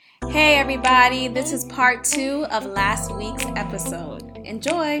Hey everybody, this is part 2 of last week's episode.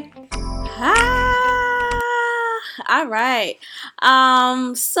 Enjoy. All right.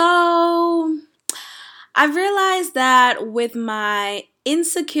 So I've realized that with my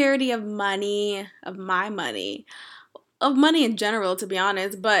insecurity of money, of money in general, to be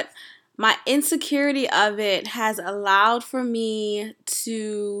honest, but my insecurity of it has allowed for me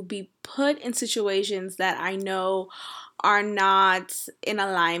to be put in situations that I know are not in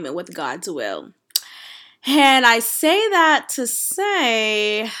alignment with God's will. And I say that to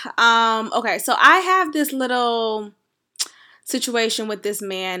say, okay, so I have this little situation with this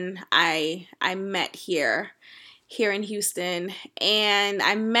man I met here in Houston, and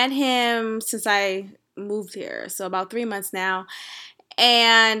I met him since I moved here, so about 3 months now.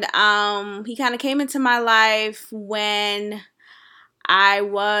 And he kind of came into my life when I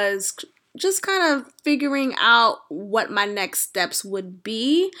was just kind of figuring out what my next steps would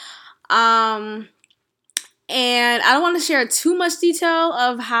be. And I don't want to share too much detail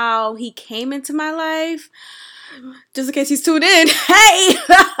of how he came into my life, just in case he's tuned in. Hey!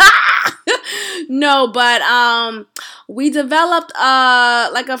 No, but we developed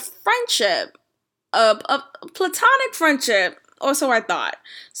like a friendship, a platonic friendship, or so I thought.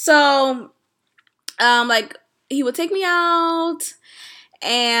 So, like, he would take me out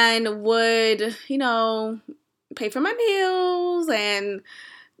and would, pay for my meals and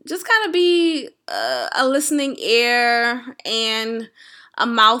just kind of be a listening ear and a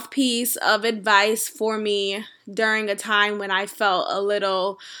mouthpiece of advice for me during a time when I felt a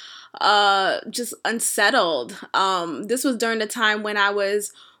little just unsettled. This was during the time when I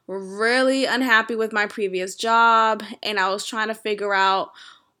was really unhappy with my previous job, and I was trying to figure out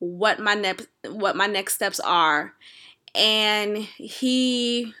what my next steps are. And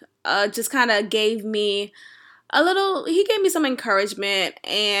he just kind of gave me some encouragement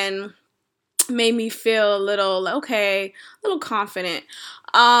and made me feel a little confident.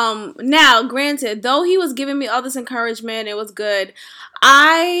 Now, granted, though he was giving me all this encouragement, it was good.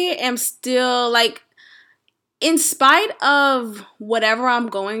 I am still, like, in spite of whatever I'm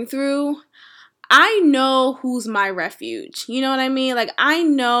going through, I know who's my refuge. You know what I mean? Like, I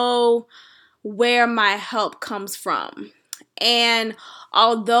know where my help comes from. And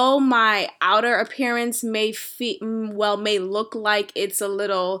although my outer appearance may look like it's a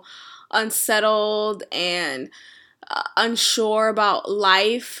little unsettled and unsure about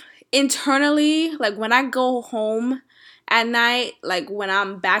life, internally, like when I go home at night, like when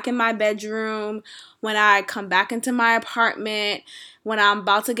I'm back in my bedroom, when I come back into my apartment, when I'm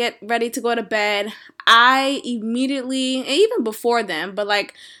about to get ready to go to bed, I immediately, and even before then, but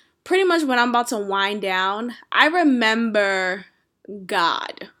like pretty much when I'm about to wind down, I remember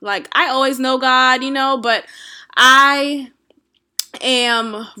God. Like, I always know God, but I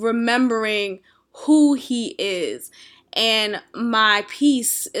am remembering who He is. And my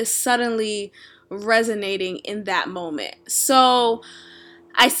peace is suddenly resonating in that moment. So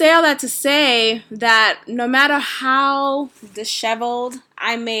I say all that to say that no matter how disheveled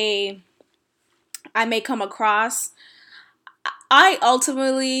I may come across, I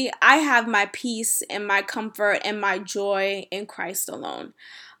have my peace and my comfort and my joy in Christ alone.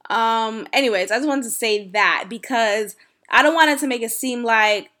 Anyways, I just wanted to say that because I don't want it to make it seem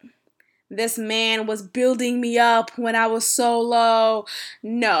like this man was building me up when I was so low.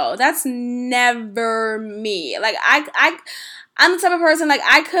 No, that's never me. Like, I'm the type of person, like,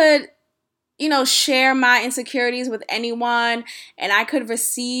 I could, share my insecurities with anyone, and I could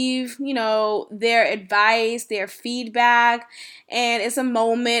receive, their advice, their feedback, and it's a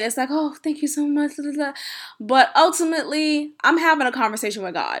moment. It's like, oh, thank you so much. But ultimately, I'm having a conversation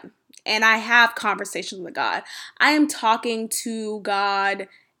with God, and I have conversations with God. I am talking to God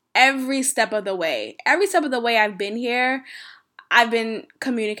every step of the way. Every step of the way I've been here, I've been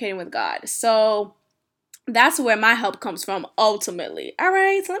communicating with God. So that's where my help comes from ultimately. All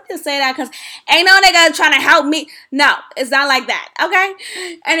right, so let me just say that because ain't no nigga trying to help me. No, it's not like that. Okay.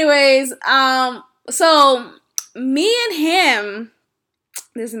 Anyways, so me and him,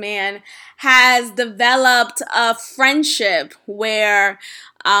 this man, has developed a friendship where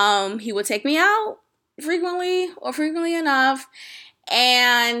he would take me out frequently enough,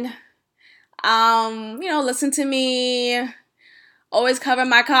 and listen to me, always cover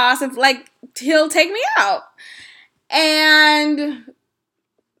my costs, and like he'll take me out. And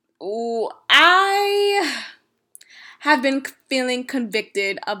I have been feeling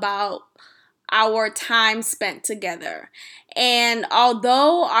convicted about our time spent together. And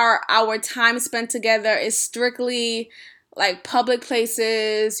although our time spent together is strictly like public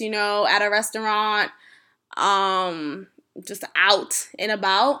places, at a restaurant, just out and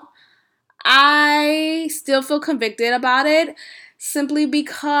about, I still feel convicted about it simply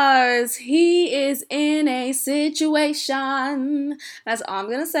because he is in a situation. That's all I'm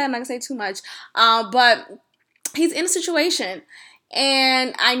going to say. I'm not going to say too much. But he's in a situation.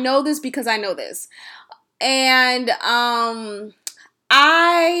 And I know this because I know this. And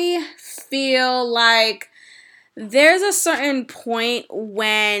I feel like there's a certain point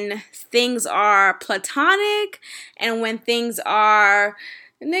when things are platonic and when things are,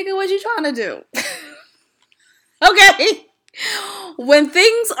 nigga, what you trying to do? Okay? When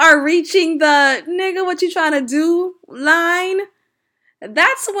things are reaching the nigga, what you trying to do line,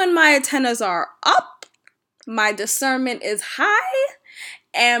 that's when my antennas are up, my discernment is high,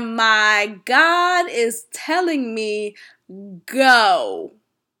 and my God is telling me, go.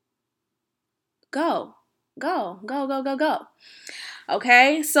 Go. Go. Go, go, go, go.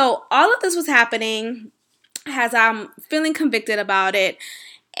 Okay? So all of this was happening as I'm feeling convicted about it.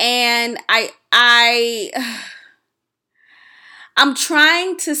 And I'm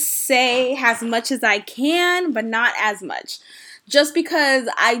trying to say as much as I can, but not as much. Just because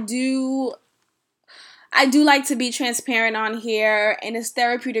I do like to be transparent on here, and it's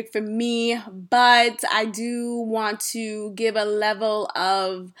therapeutic for me, but I do want to give a level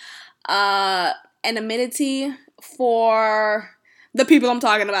of anonymity for the people I'm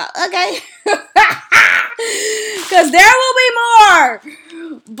talking about, okay? Because there will be more,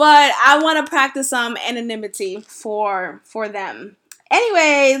 but I want to practice some anonymity for them.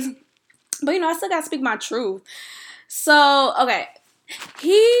 Anyways, but I still gotta speak my truth. So, okay,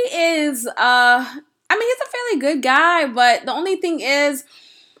 he is he's a fairly good guy, but the only thing is,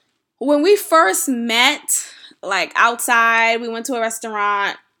 when we first met, like outside, we went to a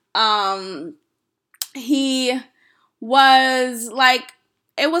restaurant, he was like,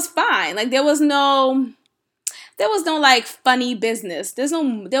 it was fine. Like there was no like funny business.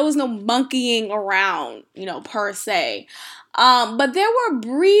 There was no monkeying around, per se. But there were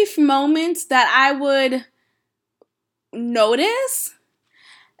brief moments that I would notice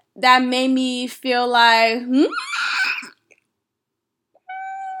that made me feel like,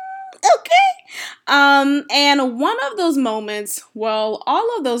 okay. And one of those moments, well,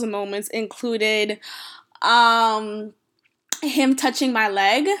 all of those moments included him touching my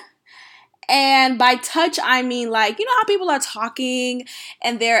leg. And by touch, I mean, like, how people are talking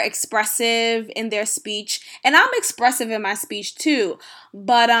and they're expressive in their speech. And I'm expressive in my speech too.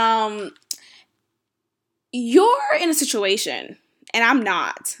 But you're in a situation and I'm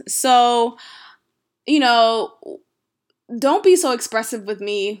not. So, don't be so expressive with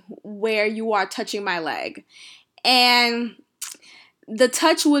me where you are touching my leg. And the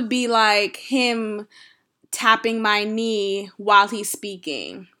touch would be like him tapping my knee while he's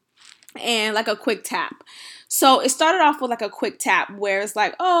speaking, and like a quick tap. So it started off with like a quick tap where it's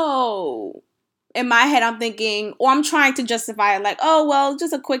like, oh, in my head I'm thinking, or I'm trying to justify it like, oh, well,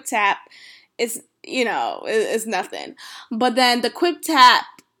 just a quick tap. It's, it's nothing. But then the quick tap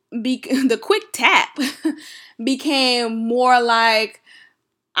became more like,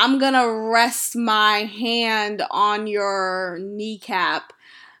 I'm gonna rest my hand on your kneecap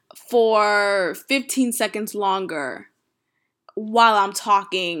for 15 seconds longer while I'm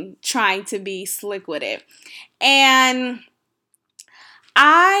talking, trying to be slick with it. And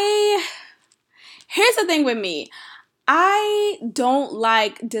here's the thing with me. I don't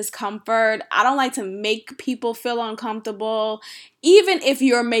like discomfort. I don't like to make people feel uncomfortable, even if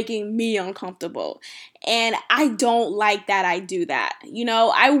you're making me uncomfortable. And I don't like that I do that.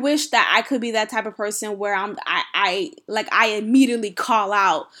 I wish that I could be that type of person where I immediately call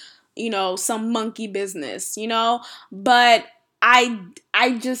out, some monkey business, but I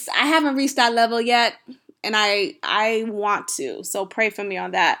haven't reached that level yet, and I want to. So pray for me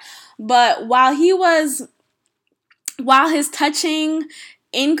on that. But while his touching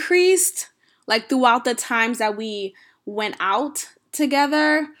increased, like throughout the times that we went out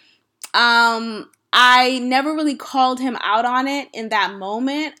together, I never really called him out on it in that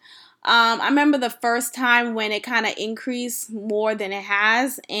moment. I remember the first time when it kind of increased more than it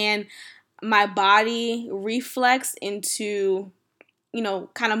has, and my body reflexed into,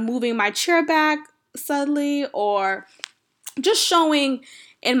 kind of moving my chair back subtly, or just showing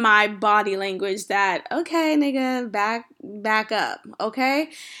in my body language that, okay, nigga, back up, okay?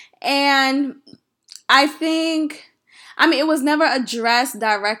 And I think, it was never addressed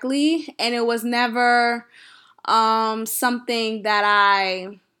directly, and it was never something that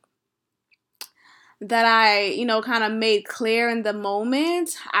I kind of made clear in the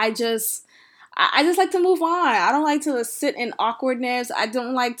moment. I just like to move on. I don't like to sit in awkwardness. I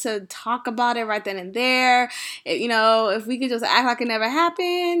don't like to talk about it right then and there. If we could just act like it never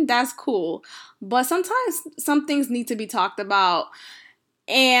happened, that's cool. But sometimes some things need to be talked about.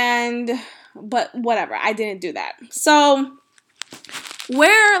 But whatever, I didn't do that. So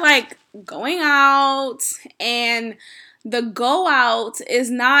we're like going out, and the go out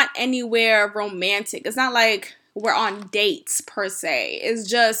is not anywhere romantic. It's not like we're on dates per se. It's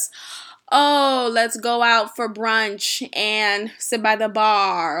just, oh, let's go out for brunch and sit by the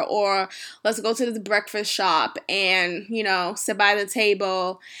bar, or let's go to the breakfast shop and, sit by the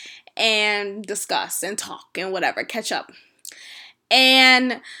table and discuss and talk and whatever, catch up.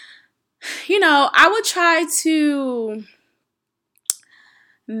 And, I would try to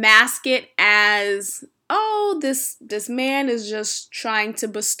mask it as, oh, this man is just trying to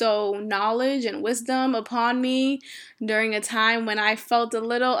bestow knowledge and wisdom upon me during a time when I felt a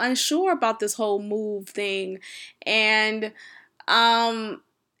little unsure about this whole move thing. And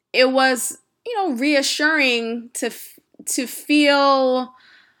it was, reassuring to feel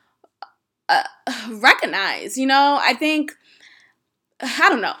recognized. I think, I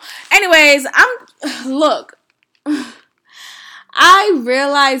don't know. Anyways, look, I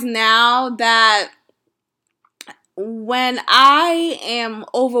realize now that when I am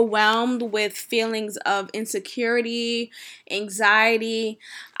overwhelmed with feelings of insecurity, anxiety,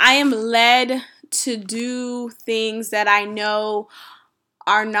 I am led to do things that I know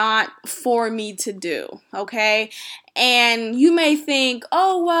are not for me to do, okay? And you may think,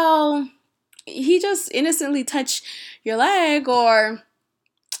 oh, well, he just innocently touched your leg, or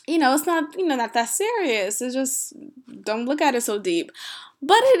it's not, not that serious. It's just, don't look at it so deep.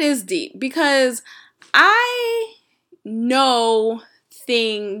 But it is deep because I know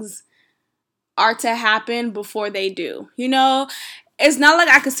things are to happen before they do. It's not like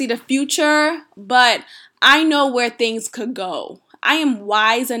I could see the future, but I know where things could go. I am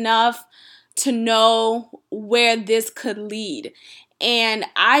wise enough to know where this could lead. And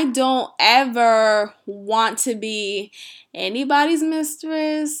I don't ever want to be anybody's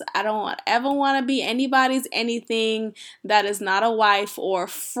mistress. I don't ever want to be anybody's anything that is not a wife or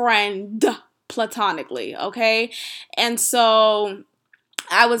friend platonically, okay? And so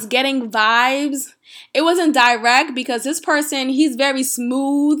I was getting vibes. It wasn't direct because this person, he's very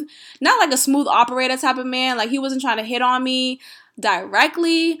smooth. Not like a smooth operator type of man. Like, he wasn't trying to hit on me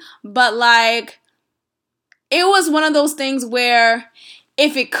directly, but like, it was one of those things where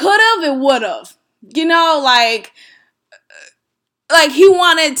if it could have, it would have. Like he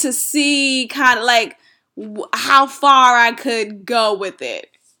wanted to see kind of like how far I could go with it.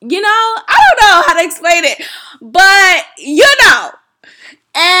 I don't know how to explain it, but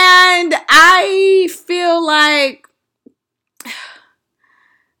And I feel like,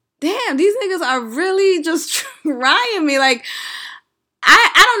 damn, these niggas are really just trying me. Like,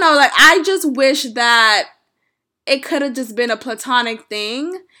 I don't know. Like, I just wish that it could have just been a platonic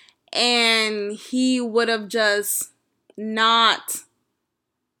thing and he would have just not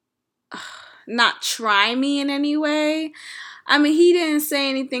try me in any way. I mean, he didn't say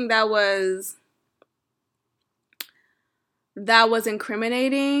anything that was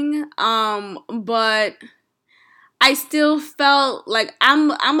incriminating. But I still felt like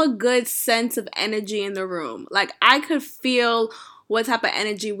I'm a good sense of energy in the room. Like, I could feel what type of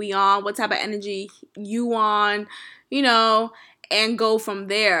energy we on, what type of energy you on, and go from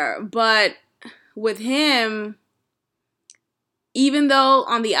there. But with him, even though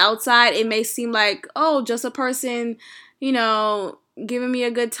on the outside it may seem like, oh, just a person, giving me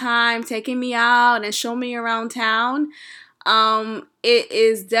a good time, taking me out and showing me around town, it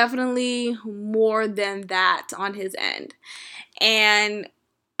is definitely more than that on his end. And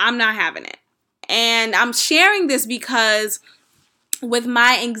I'm not having it. And I'm sharing this because with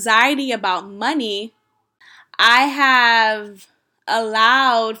my anxiety about money, I have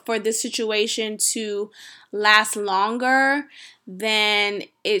allowed for this situation to last longer than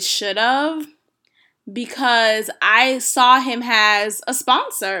it should have, because I saw him as a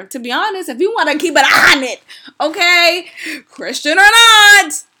sponsor. To be honest, if you want to keep it on it, okay, Christian or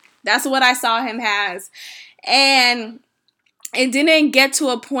not, that's what I saw him as. And it didn't get to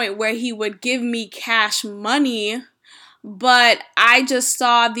a point where he would give me cash money, but I just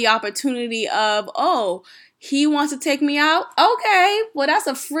saw the opportunity of, oh, he wants to take me out? Okay, well, that's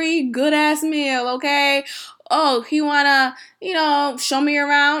a free, good-ass meal, okay? Oh, he want to, show me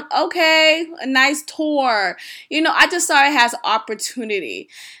around? Okay, a nice tour. I just saw it as opportunity.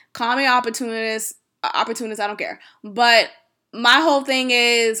 Call me opportunist, I don't care. But my whole thing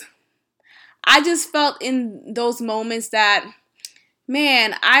is, I just felt in those moments that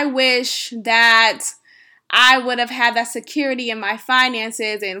man, I wish that I would have had that security in my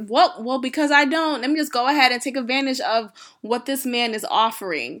finances. And what? Well, because I don't, let me just go ahead and take advantage of what this man is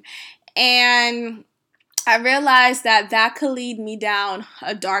offering. And I realized that that could lead me down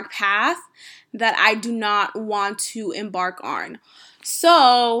a dark path that I do not want to embark on.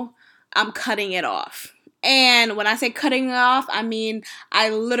 So I'm cutting it off. And when I say cutting it off, I mean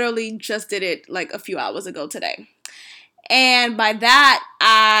I literally just did it like a few hours ago today. And by that,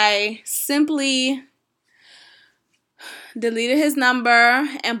 I simply deleted his number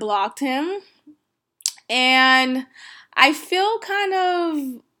and blocked him. And I feel kind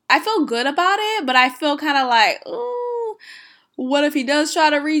of, I feel good about it, but I feel kind of like, ooh, what if he does try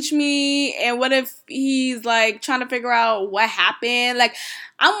to reach me? And what if he's like trying to figure out what happened? Like,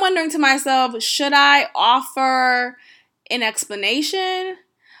 I'm wondering to myself, should I offer an explanation?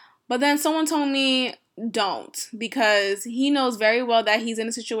 But then someone told me, don't, because he knows very well that he's in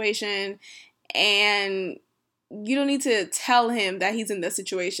a situation and you don't need to tell him that he's in this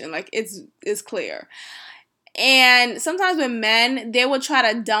situation. Like, it's clear. And sometimes with men, they will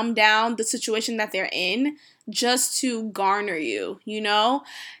try to dumb down the situation that they're in just to garner you, you know?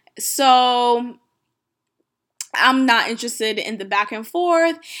 So I'm not interested in the back and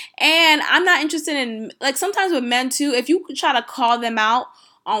forth. And I'm not interested in, like, sometimes with men too, if you try to call them out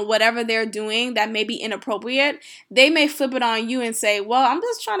on whatever they're doing that may be inappropriate, they may flip it on you and say, well, I'm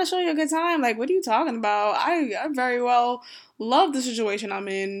just trying to show you a good time. Like, what are you talking about? I very well love the situation I'm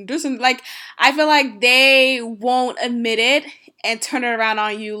in. Just like, I feel like they won't admit it and turn it around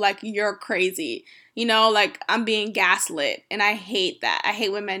on you like you're crazy. You know, like I'm being gaslit. And I hate that. I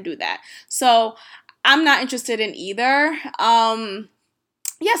hate when men do that. So I'm not interested in either.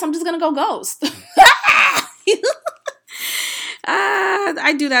 Yes, I'm just gonna go ghost.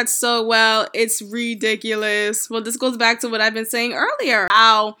 I do that so well. It's ridiculous. Well, this goes back to what I've been saying earlier.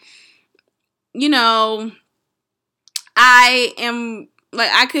 How, you know, I am like,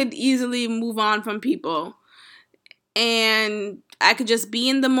 I could easily move on from people. And I could just be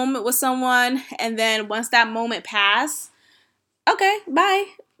in the moment with someone. And then once that moment passes, okay, bye.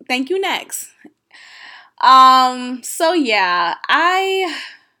 Thank you, next. So yeah,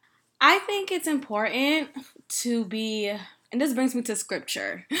 I think it's important to be, and this brings me to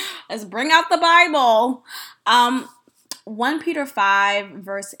scripture. Let's bring out the Bible. 1 Peter 5,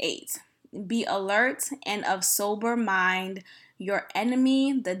 verse 8. Be alert and of sober mind. Your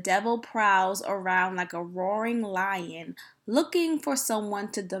enemy, the devil, prowls around like a roaring lion looking for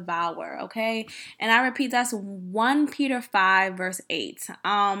someone to devour, okay? And I repeat, that's 1 Peter 5, verse 8.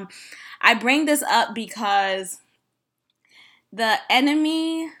 I bring this up because the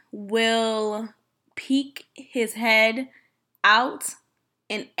enemy will peek his head out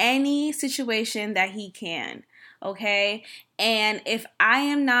in any situation that he can, okay? And if I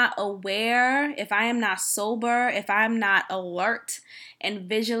am not aware, if I am not sober, if I'm not alert and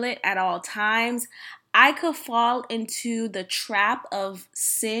vigilant at all times, I could fall into the trap of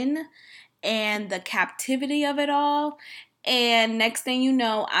sin and the captivity of it all. And next thing you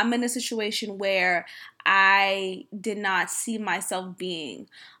know, I'm in a situation where I did not see myself being.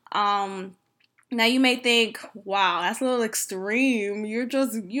 Now you may think, wow, that's a little extreme. You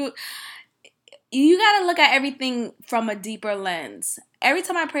got to look at everything from a deeper lens. Every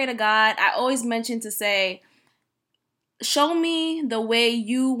time I pray to God, I always mention to say, show me the way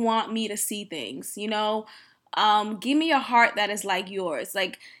you want me to see things, you know? Give me a heart that is like yours.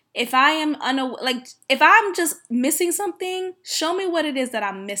 Like, if I am if I'm just missing something, show me what it is that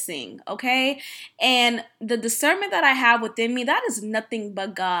I'm missing, okay? And the discernment that I have within me, that is nothing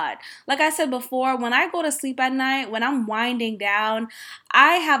but God. Like I said before, when I go to sleep at night, when I'm winding down,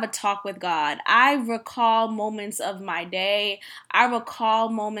 I have a talk with God. I recall moments of my day. I recall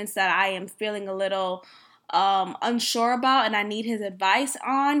moments that I am feeling a little unsure about and I need his advice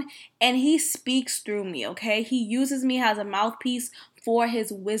on, and he speaks through me, okay? He uses me as a mouthpiece for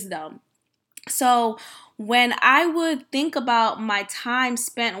his wisdom. So when I would think about my time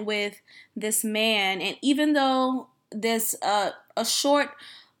spent with this man, and even though there's a short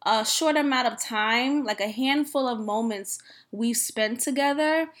amount of time, like a handful of moments we've spent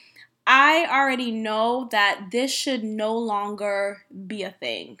together, I already know that this should no longer be a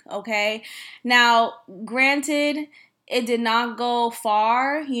thing, okay? Now, granted, it did not go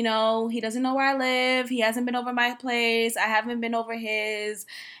far. You know, he doesn't know where I live. He hasn't been over my place. I haven't been over his.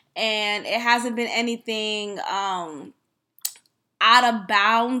 And it hasn't been anything out of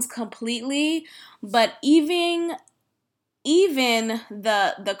bounds completely. But even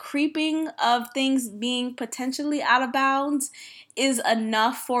the creeping of things being potentially out of bounds is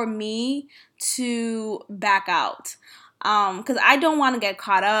enough for me to back out. Because I don't want to get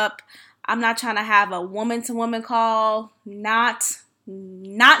caught up. I'm not trying to have a woman to woman call. Not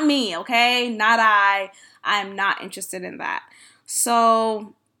me, okay? Not I. I'm not interested in that.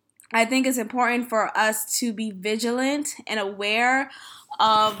 So I think it's important for us to be vigilant and aware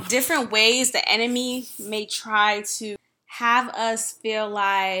of different ways the enemy may try to have us feel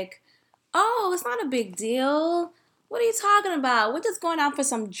like, oh, it's not a big deal. What are you talking about? We're just going out for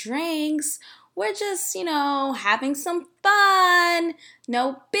some drinks. We're just, having some fun.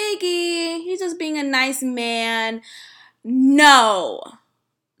 No biggie. He's just being a nice man. No.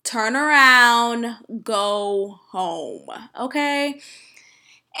 Turn around. Go home. Okay?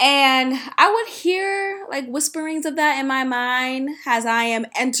 And I would hear like whisperings of that in my mind as I am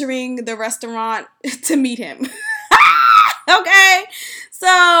entering the restaurant to meet him. Okay?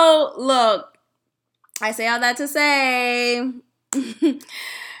 So, look, I say all that to say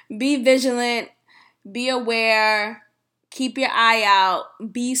be vigilant, be aware, keep your eye out,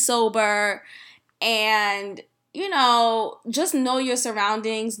 be sober, and just know your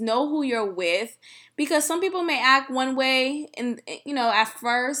surroundings, know who you're with, because some people may act one way at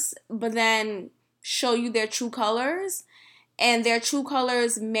first, but then show you their true colors, and their true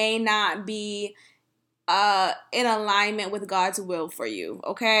colors may not be in alignment with God's will for you.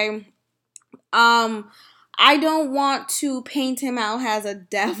 Okay. I don't want to paint him out as a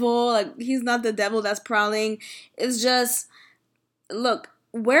devil. Like, he's not the devil that's prowling. It's just, look,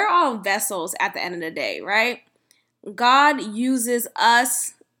 we're all vessels at the end of the day, right? God uses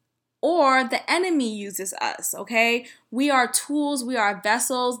us, or the enemy uses us, okay? We are tools, we are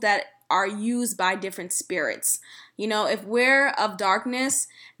vessels that are used by different spirits. If we're of darkness,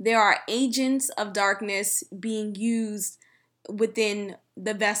 there are agents of darkness being used within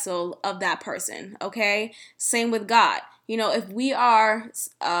the vessel of that person, okay? Same with God. If we are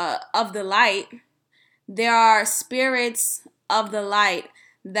of the light, there are spirits of the light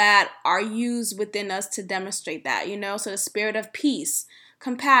that are used within us to demonstrate that, so the spirit of peace,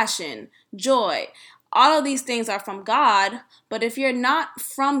 compassion, joy, all of these things are from God. But if you're not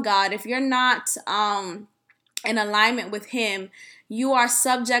from God, if you're not in alignment with him, you are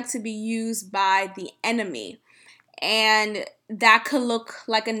subject to be used by the enemy. And that could look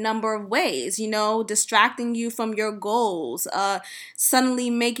like a number of ways, distracting you from your goals, suddenly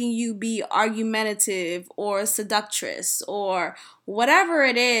making you be argumentative or seductress, or whatever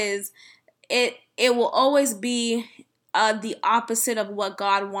it is. It will always be the opposite of what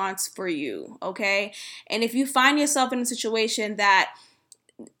God wants for you, okay? And if you find yourself in a situation that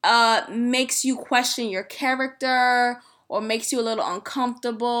makes you question your character, or makes you a little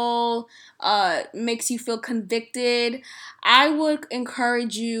uncomfortable, makes you feel convicted, I would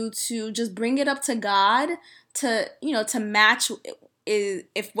encourage you to just bring it up to God, to match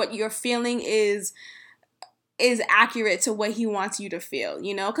if what you're feeling is accurate to what he wants you to feel,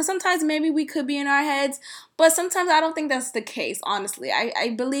 because sometimes maybe we could be in our heads, but sometimes I don't think that's the case, honestly.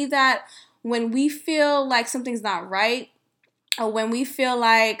 I believe that when we feel like something's not right, or when we feel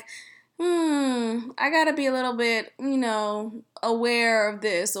like, I gotta be a little bit, aware of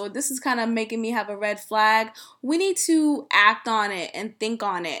this, or this is kind of making me have a red flag, we need to act on it and think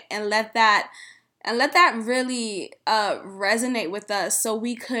on it and let that really resonate with us, so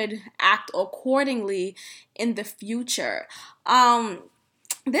we could act accordingly in the future.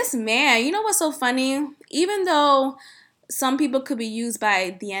 This man, what's so funny? Even though some people could be used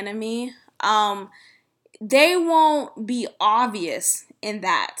by the enemy, they won't be obvious in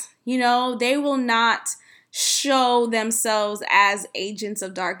that. They will not show themselves as agents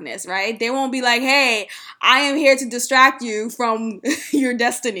of darkness, right? They won't be like, hey, I am here to distract you from your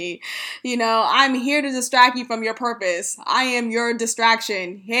destiny. I'm here to distract you from your purpose. I am your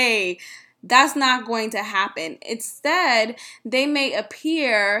distraction. Hey, that's not going to happen. Instead, they may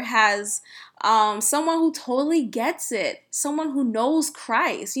appear as someone who totally gets it, someone who knows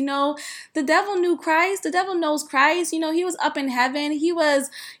Christ. The devil knew Christ. The devil knows Christ. He was up in heaven. He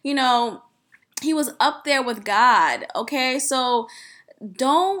was up there with God. Okay, so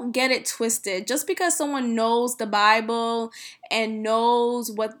don't get it twisted. Just because someone knows the Bible and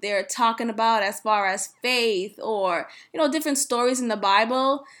knows what they're talking about as far as faith, or different stories in the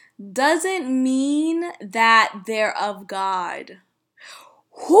Bible, doesn't mean that they're of God.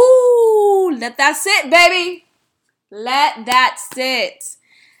 Whoo! Let that sit, baby. Let that sit.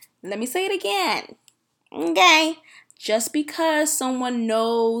 Let me say it again. Okay? Just because someone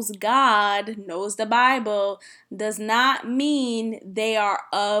knows God, knows the Bible, does not mean they are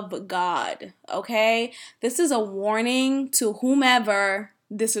of God. Okay? This is a warning to whomever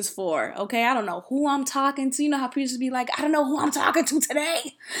this is for, okay? I don't know who I'm talking to. You know how preachers be like, I don't know who I'm talking to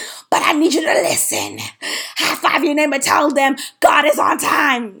today, but I need you to listen. High five your neighbor, tell them God is on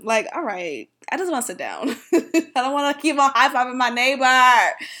time. Like, all right, I just want to sit down. I don't want to keep on high fiving my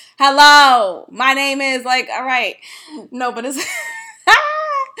neighbor. Hello, my name is like, all right. No, but it's,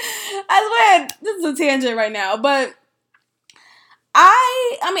 I swear, this is a tangent right now, but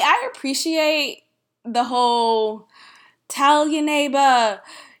I mean, I appreciate the whole tell your neighbor,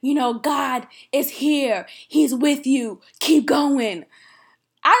 God is here. He's with you. Keep going.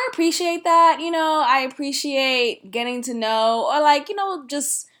 I appreciate that. I appreciate getting to know or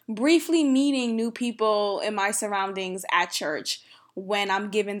just briefly meeting new people in my surroundings at church when I'm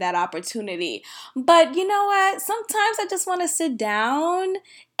given that opportunity. But you know what? Sometimes I just want to sit down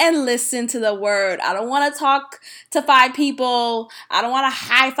and listen to the word. I don't want to talk to 5 people. I don't want to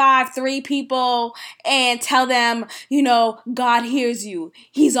high five 3 people and tell them, God hears you.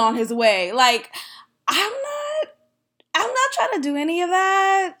 He's on his way. Like, I'm not trying to do any of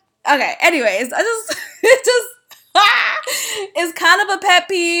that. Okay, anyways, it just, it's kind of a pet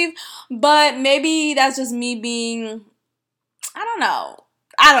peeve, but maybe that's just me being, I don't know.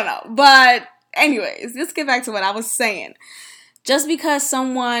 But anyways, let's get back to what I was saying. Just because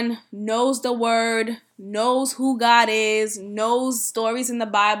someone knows the word, knows who God is, knows stories in the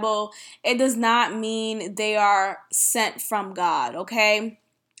Bible, it does not mean they are sent from God, okay?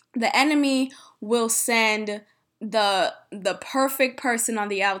 The enemy will send the perfect person on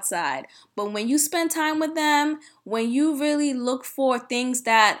the outside. But when you spend time with them, when you really look for things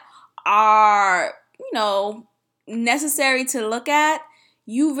that are, necessary to look at,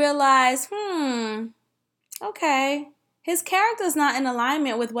 you realize, okay, his character is not in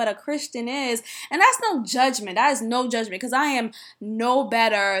alignment with what a Christian is. And that's no judgment. That is no judgment because I am no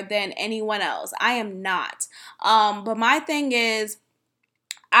better than anyone else. I am not. But my thing is,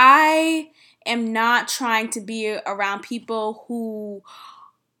 I am not trying to be around people who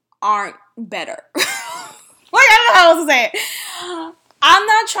aren't better. Like, I don't know how else to say it. I'm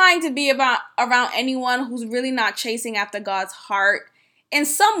not trying to be around anyone who's really not chasing after God's heart in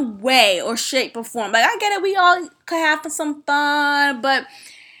some way or shape or form. Like, I get it, we all could have some fun, but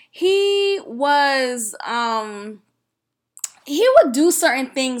he would do certain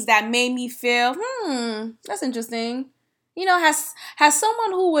things that made me feel, that's interesting. Has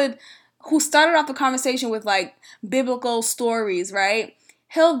someone who started off the conversation with like biblical stories, right?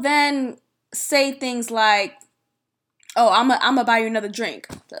 He'll then say things like, "Oh, I'm gonna buy you another drink.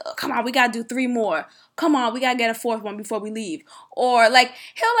 Come on, we gotta do 3 more. Come on, we gotta get a 4th one before we leave." Or like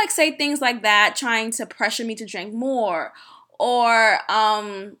he'll like say things like that, trying to pressure me to drink more. Or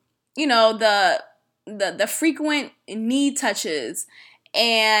the frequent knee touches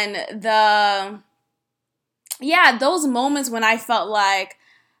and those moments when I felt like,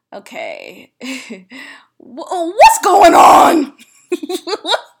 okay, what's going on?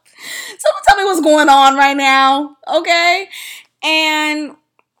 Someone tell me what's going on right now, okay? And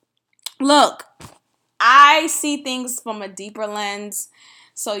look, I see things from a deeper lens,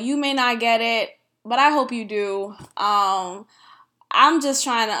 so you may not get it, but I hope you do. I'm just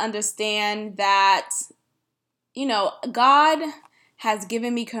trying to understand that, God has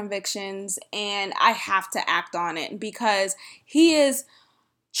given me convictions and I have to act on it because he is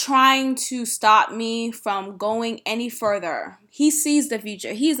trying to stop me from going any further. He sees the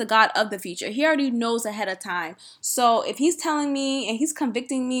future. He's the God of the future. He already knows ahead of time. So if he's telling me and he's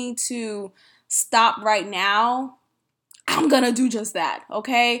convicting me to stop right now, I'm gonna do just that,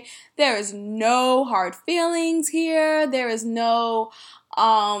 okay? There is no hard feelings here. There is no,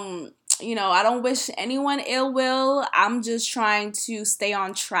 I don't wish anyone ill will. I'm just trying to stay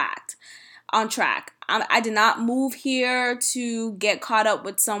on track. I did not move here to get caught up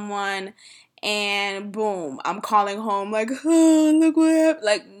with someone and boom, I'm calling home like, oh, look what happened.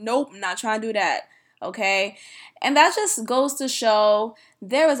 Like, nope, not trying to do that. Okay? And that just goes to show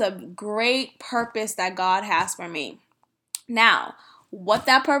there is a great purpose that God has for me. Now, what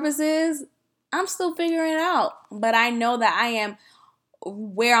that purpose is, I'm still figuring it out. But I know that I am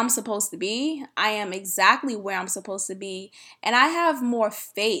where I'm supposed to be. I am exactly where I'm supposed to be. And I have more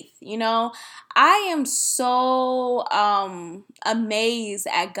faith, I am so amazed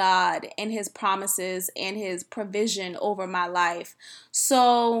at God and his promises and his provision over my life.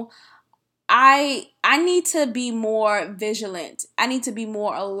 So I need to be more vigilant. I need to be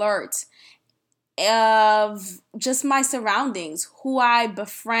more alert of just my surroundings, who I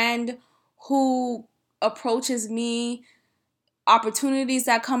befriend, who approaches me, opportunities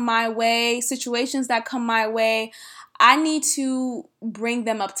that come my way, situations that come my way. I need to bring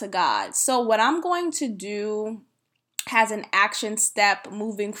them up to God. So what I'm going to do has an action step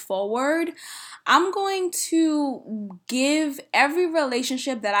moving forward, I'm going to give every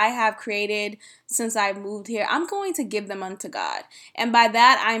relationship that I have created since I moved here, I'm going to give them unto God. And by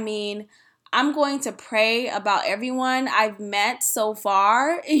that, I mean, I'm going to pray about everyone I've met so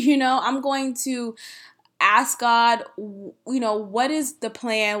far. I'm going to ask God, what is the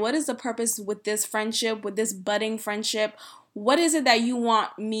plan? What is the purpose with this friendship, with this budding friendship? What is it that you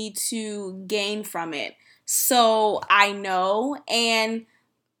want me to gain from it? So I know. And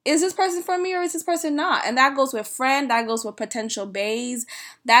is this person for me or is this person not? And that goes with friend, that goes with potential baes,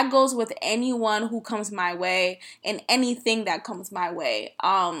 that goes with anyone who comes my way and anything that comes my way.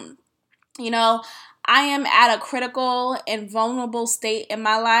 I am at a critical and vulnerable state in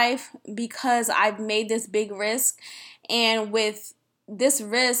my life because I've made this big risk. And with this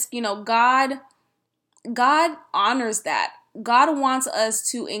risk, God honors that. God wants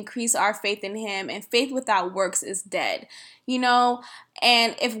us to increase our faith in Him, and faith without works is dead.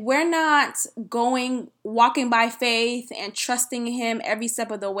 And if we're not walking by faith and trusting Him every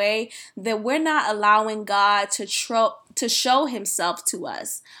step of the way, then we're not allowing God to show Himself to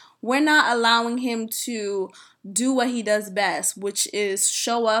us. We're not allowing Him to do what He does best, which is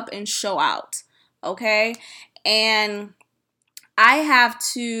show up and show out. Okay? And I have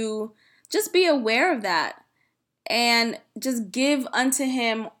to just be aware of that and just give unto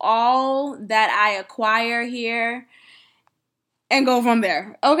Him all that I acquire here and go from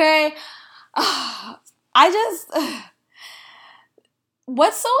there. Okay?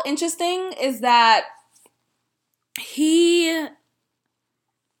 What's so interesting is that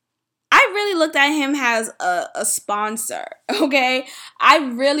I really looked at him as a sponsor, okay? I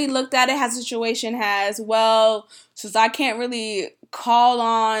really looked at it as a situation as, well, since I can't really call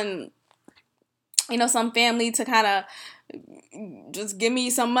on, some family to kind of just give me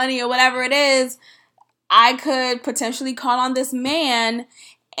some money or whatever it is, I could potentially call on this man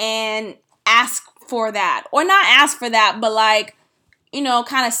and ask for that. Or not ask for that, but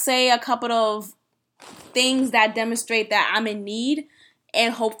kind of say a couple of things that demonstrate that I'm in need,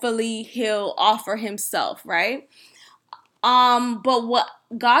 and hopefully he'll offer himself, right? But what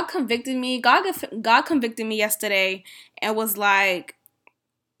God convicted me, God convicted me yesterday and was like,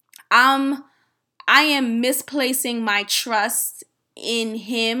 I am misplacing my trust in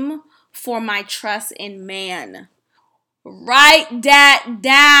Him for my trust in man. Write that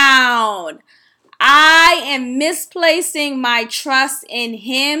down. I am misplacing my trust in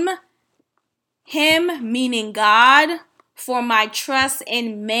Him meaning God, for my trust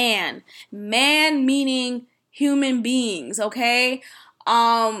in man. Man meaning human beings, okay?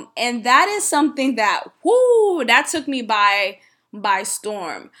 And that is something that, that took me by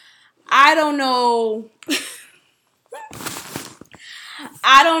storm. I don't know.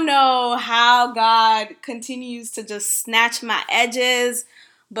 I don't know how God continues to just snatch my edges,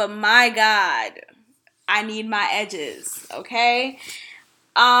 but my God, I need my edges, okay?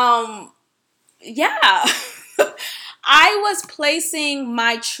 Yeah. I was placing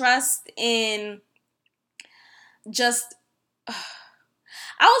my trust in just I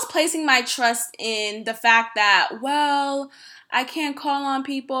was placing my trust in the fact that, well, I can't call on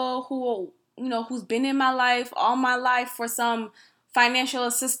people who's been in my life all my life for some financial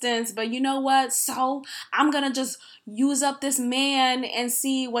assistance, but you know what? So I'm gonna just use up this man and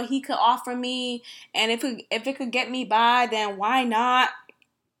see what he could offer me, and if it could get me by, then why not?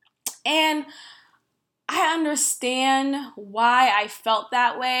 And I understand why I felt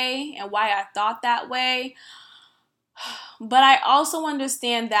that way and why I thought that way. But I also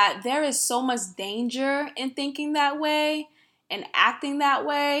understand that there is so much danger in thinking that way and acting that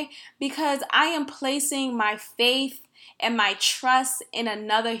way, because I am placing my faith and my trust in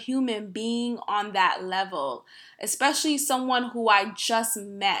another human being on that level, especially someone who I just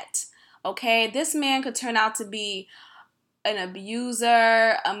met. Okay, this man could turn out to be an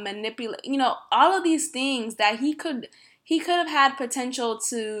abuser, a manipulator, all of these things that he could have had potential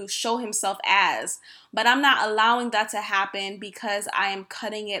to show himself as, but I'm not allowing that to happen because I am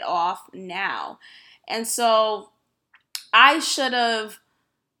cutting it off now. And so I should have,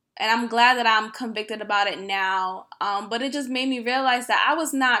 and I'm glad that I'm convicted about it now, but it just made me realize that I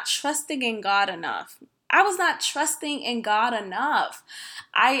was not trusting in God enough. I was not trusting in God enough.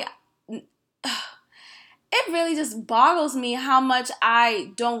 I It really just boggles me how much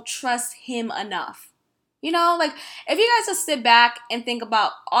I don't trust Him enough. If you guys just sit back and think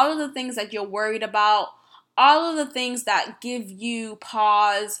about all of the things that you're worried about, all of the things that give you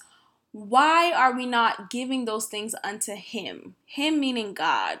pause, why are we not giving those things unto Him? Him meaning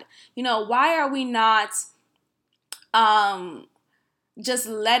God. Why are we not just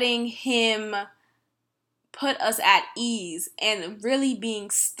letting Him put us at ease and really being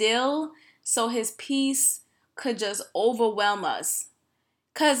still so his peace could just overwhelm us.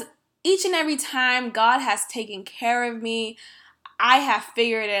 Because each and every time God has taken care of me, I have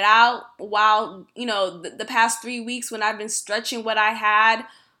figured it out while, the past 3 weeks when I've been stretching what I had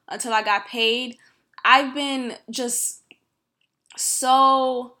until I got paid. I've been just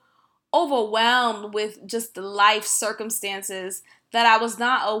so overwhelmed with just the life circumstances that I was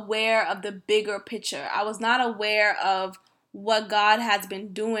not aware of the bigger picture. I was not aware of what God has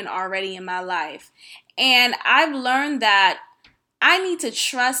been doing already in my life. And I've learned that I need to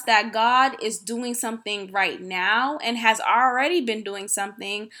trust that God is doing something right now and has already been doing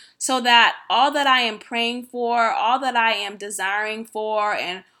something, so that all that I am praying for, all that I am desiring for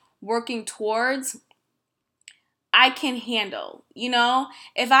and working towards, I can handle.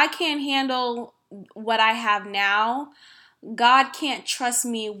 If I can't handle what I have now, God can't trust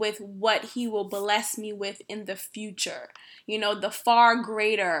me with what he will bless me with in the future. The far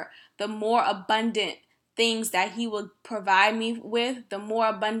greater, the more abundant things that he will provide me with, the more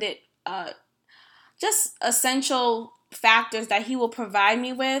abundant, just essential factors that he will provide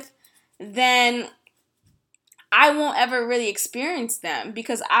me with, then I won't ever really experience them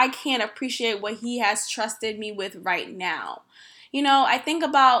because I can't appreciate what he has trusted me with right now. I think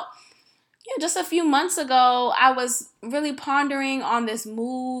about just a few months ago, I was really pondering on this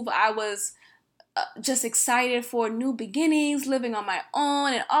move. I was just excited for new beginnings, living on my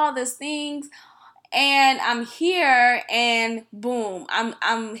own and all these things. And I'm here and boom,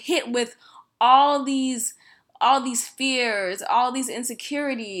 I'm hit with all these fears, all these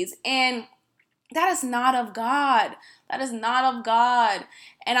insecurities, and that is not of God. That is not of God.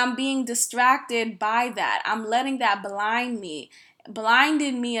 And I'm being distracted by that. I'm letting that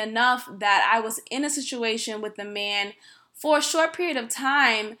blinded me enough that I was in a situation with the man for a short period of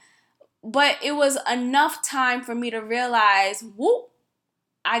time, but it was enough time for me to realize, whoop,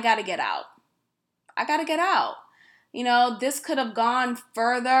 I gotta get out. I gotta get out. This could have gone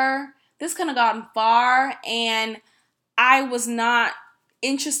further. This could have gone far, and I was not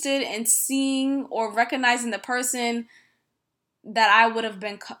interested in seeing or recognizing the person that I would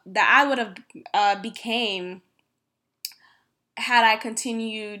have became had I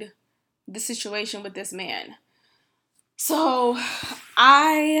continued the situation with this man. So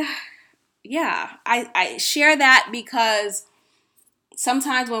I share that because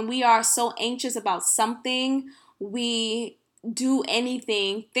sometimes when we are so anxious about something, we do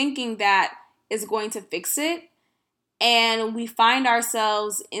anything thinking that is going to fix it. And we find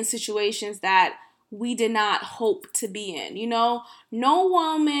ourselves in situations that we did not hope to be in. No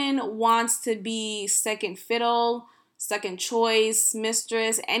woman wants to be second fiddle, second choice,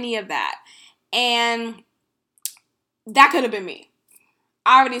 mistress, any of that. And that could have been me.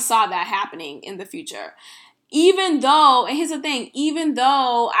 I already saw that happening in the future. And here's the thing, even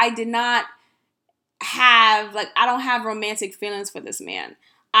though I did not I don't have romantic feelings for this man,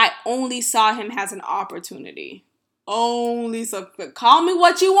 I only saw him as an opportunity. Only, so call me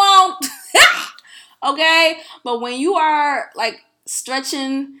what you want. Okay? But when you are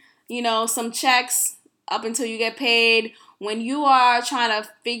stretching, some checks up until you get paid, when you are trying to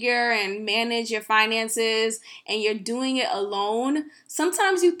figure and manage your finances and you're doing it alone,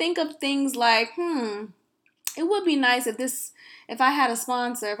 sometimes you think of things like, it would be nice if I had a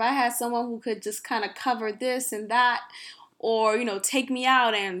sponsor, if I had someone who could just kind of cover this and that, or, take me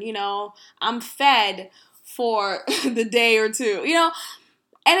out and, I'm fed for the day or two,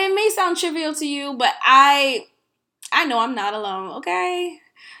 and it may sound trivial to you, but I know I'm not alone, okay?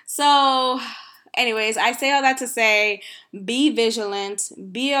 So, anyways, I say all that to say, be vigilant,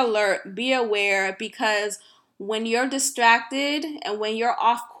 be alert, be aware, because when you're distracted and when you're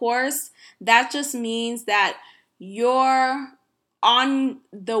off course, that just means that you're on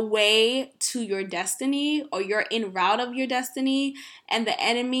the way to your destiny, or you're en route of your destiny, and the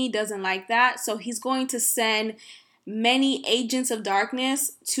enemy doesn't like that. So he's going to send many agents of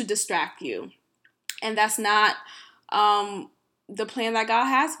darkness to distract you. And that's not the plan that God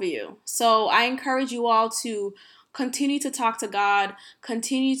has for you. So I encourage you all to continue to talk to God,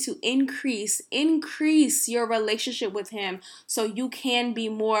 continue to increase your relationship with him so you can be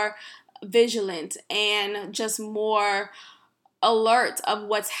more vigilant and just more alert of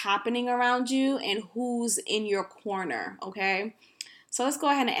what's happening around you and who's in your corner, okay? So let's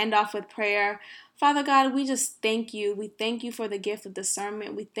go ahead and end off with prayer. Father God, we just thank you. We thank you for the gift of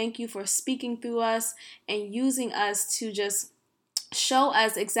discernment. We thank you for speaking through us and using us to just show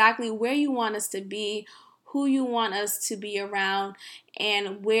us exactly where you want us to be, who you want us to be around,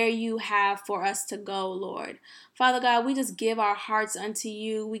 and where you have for us to go, Lord. Father God, we just give our hearts unto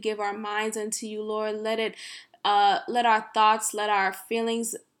you. We give our minds unto you, Lord. Let our thoughts, let our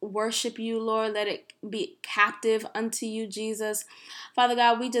feelings worship you, Lord. Let it be captive unto you, Jesus. Father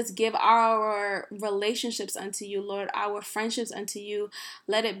God, we just give our relationships unto you, Lord, our friendships unto you.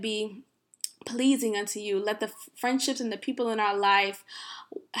 Let it be pleasing unto you. Let the friendships and the people in our life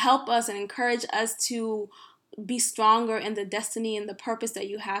help us and encourage us to be stronger in the destiny and the purpose that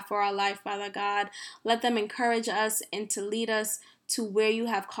you have for our life, Father God. Let them encourage us and to lead us to where you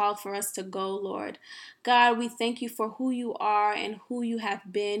have called for us to go, Lord. God, we thank you for who you are and who you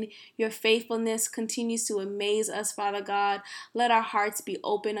have been. Your faithfulness continues to amaze us, Father God. Let our hearts be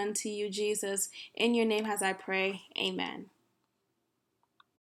open unto you, Jesus. In your name as I pray, amen.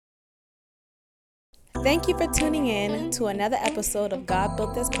 Thank you for tuning in to another episode of God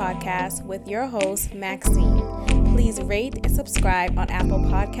Built This Podcast with your host, Maxine. Please rate and subscribe on Apple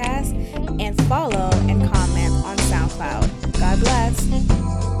Podcasts and follow and comment on SoundCloud. God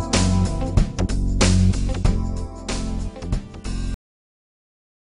bless.